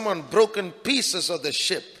and some on broken pieces of the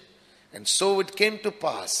ship. And so it came to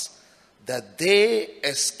pass that they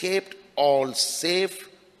escaped all safe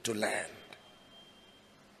to land.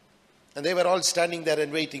 And they were all standing there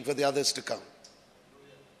and waiting for the others to come.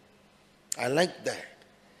 I like that.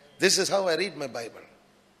 This is how I read my Bible.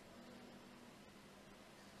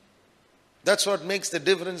 That's what makes the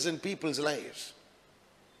difference in people's lives.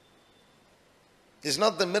 It's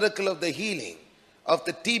not the miracle of the healing of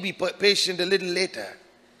the TB patient a little later.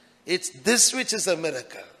 It's this which is a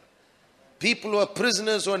miracle. People who are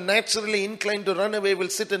prisoners, who are naturally inclined to run away, will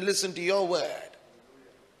sit and listen to your word.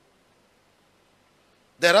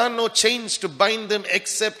 There are no chains to bind them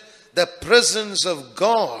except the presence of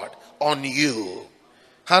God on you.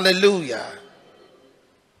 Hallelujah.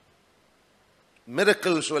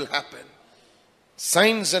 Miracles will happen.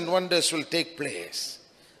 Signs and wonders will take place.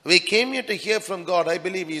 We came here to hear from God. I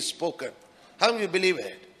believe He has spoken. How do you believe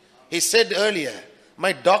it? He said earlier,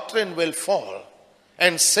 my doctrine will fall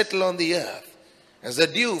and settle on the earth as the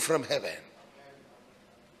dew from heaven.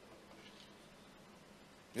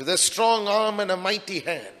 With a strong arm and a mighty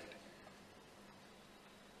hand,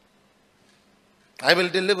 I will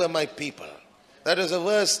deliver my people. That is a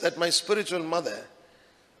verse that my spiritual mother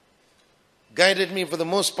guided me for the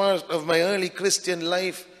most part of my early Christian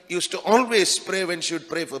life. Used to always pray when she would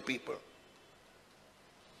pray for people.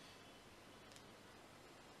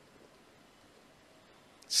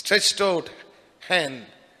 Stretched out hand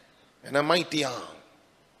and a mighty arm.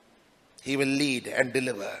 He will lead and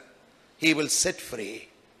deliver. He will set free.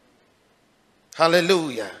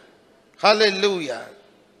 Hallelujah. Hallelujah.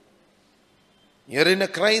 You're in a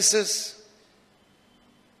crisis.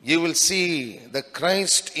 You will see the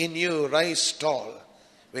Christ in you rise tall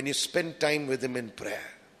when you spend time with Him in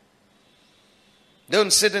prayer.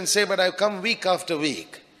 Don't sit and say, but I've come week after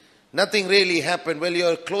week. Nothing really happened. Well,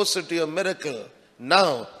 you're closer to your miracle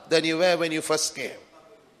now than you were when you first came.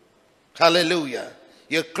 Hallelujah.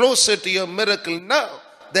 You're closer to your miracle now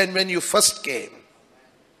than when you first came.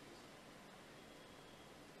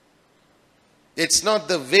 It's not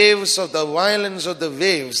the waves or the violence of the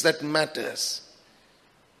waves that matters.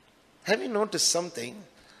 Have you noticed something?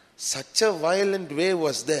 Such a violent wave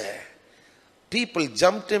was there. People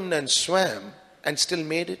jumped in and swam and still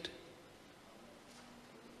made it.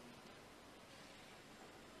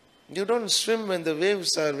 You don't swim when the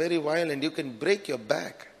waves are very violent. You can break your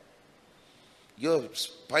back. Your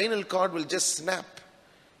spinal cord will just snap.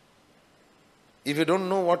 If you don't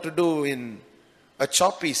know what to do in a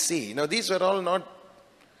choppy sea. Now these were all not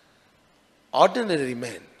ordinary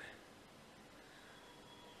men.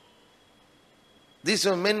 These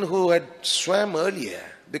were men who had swam earlier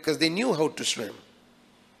because they knew how to swim.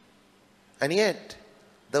 And yet,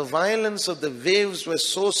 the violence of the waves was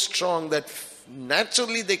so strong that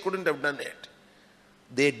naturally they couldn't have done it.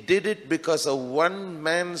 They did it because of one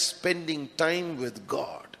man spending time with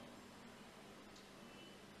God.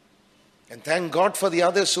 And thank God for the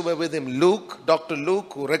others who were with him. Luke, Dr.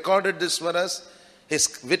 Luke, who recorded this for us,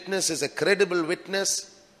 his witness is a credible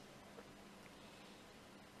witness.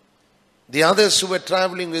 The others who were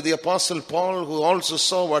traveling with the Apostle Paul, who also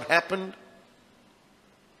saw what happened.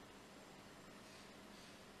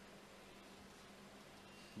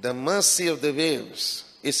 The mercy of the waves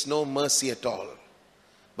is no mercy at all.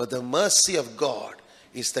 But the mercy of God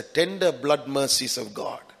is the tender blood mercies of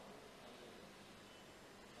God.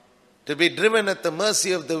 To be driven at the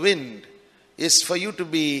mercy of the wind is for you to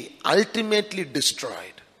be ultimately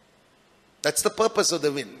destroyed. That's the purpose of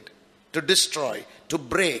the wind. To destroy, to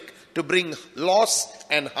break, to bring loss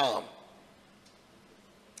and harm.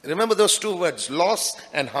 Remember those two words, loss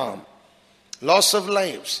and harm. loss of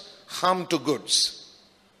lives, harm to goods.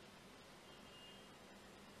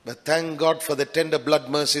 But thank God for the tender blood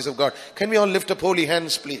mercies of God. Can we all lift up holy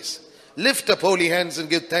hands, please? Lift up holy hands and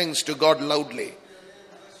give thanks to God loudly.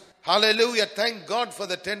 Hallelujah. Thank God for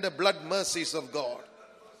the tender blood mercies of God.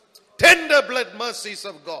 Tender blood mercies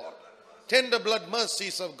of God. Tender blood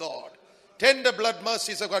mercies of God. Tender blood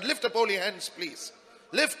mercies of God. Lift up holy hands, please.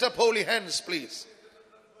 Lift up holy hands, please.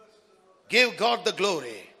 Give God the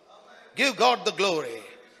glory. Give God the glory.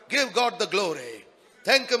 Give God the glory.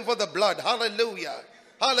 Thank Him for the blood. Hallelujah.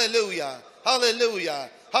 Hallelujah. Hallelujah.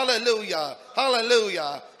 Hallelujah.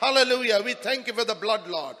 Hallelujah. Hallelujah. We thank you for the blood,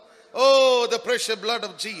 Lord. Oh, the precious blood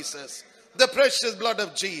of Jesus. The precious blood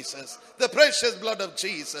of Jesus. The precious blood of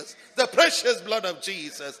Jesus. The precious blood of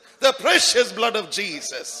Jesus. The precious blood of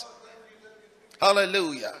Jesus.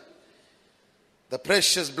 Hallelujah. The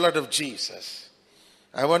precious blood of Jesus.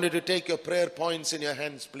 I want you to take your prayer points in your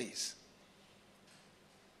hands, please.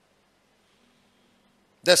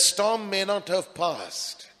 The storm may not have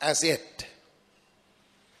passed as yet.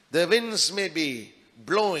 The winds may be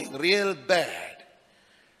blowing real bad.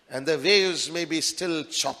 And the waves may be still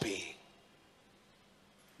choppy.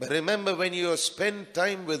 But remember, when you spend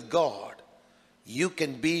time with God, you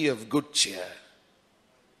can be of good cheer.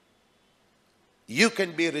 You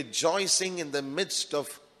can be rejoicing in the midst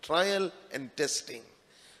of trial and testing.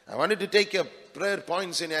 I want you to take your prayer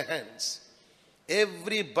points in your hands.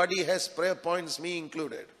 Everybody has prayer points, me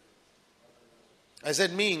included. I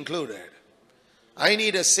said me included. I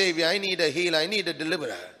need a savior, I need a healer, I need a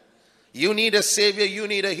deliverer. You need a savior, you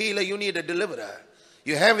need a healer, you need a deliverer.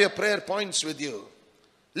 You have your prayer points with you.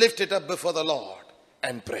 Lift it up before the Lord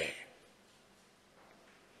and pray.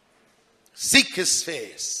 Seek His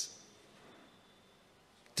face.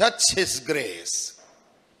 Touch His grace.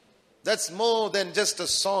 That's more than just a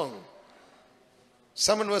song.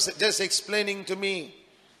 Someone was just explaining to me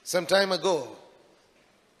some time ago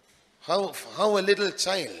how a little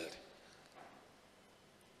child,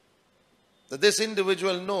 that this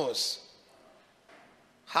individual knows,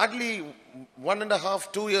 hardly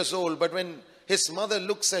 1.5, 2 years old, but when his mother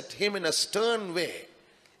looks at him in a stern way,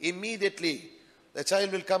 immediately the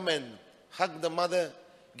child will come and hug the mother,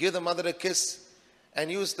 give the mother a kiss, and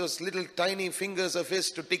use those little tiny fingers of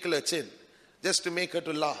his to tickle her chin, just to make her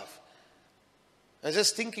to laugh. I was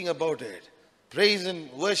just thinking about it. Praise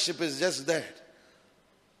and worship is just that.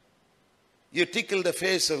 You tickle the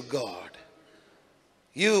face of God.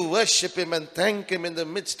 You worship Him and thank Him in the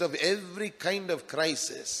midst of every kind of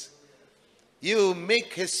crisis. You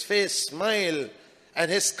make His face smile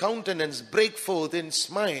and His countenance break forth in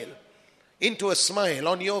smile, into a smile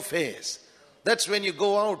on your face. That's when you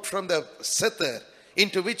go out from the Cether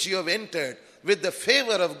into which you have entered with the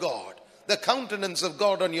favor of God, the countenance of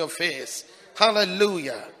God on your face.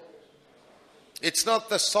 Hallelujah. It's not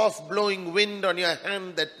the soft blowing wind on your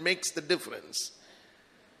hand that makes the difference.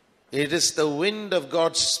 It is the wind of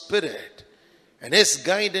God's Spirit and His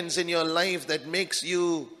guidance in your life that makes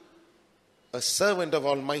you a servant of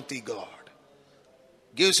Almighty God.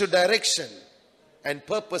 Gives you direction and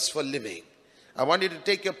purpose for living. I want you to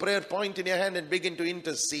take your prayer point in your hand and begin to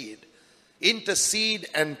intercede. Intercede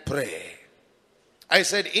and pray. I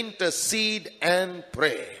said intercede and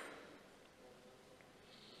pray.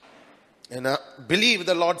 And believe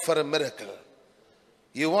the Lord for a miracle.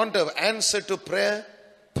 You want an answer to prayer?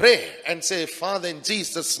 Pray and say, Father, in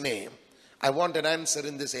Jesus' name, I want an answer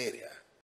in this area.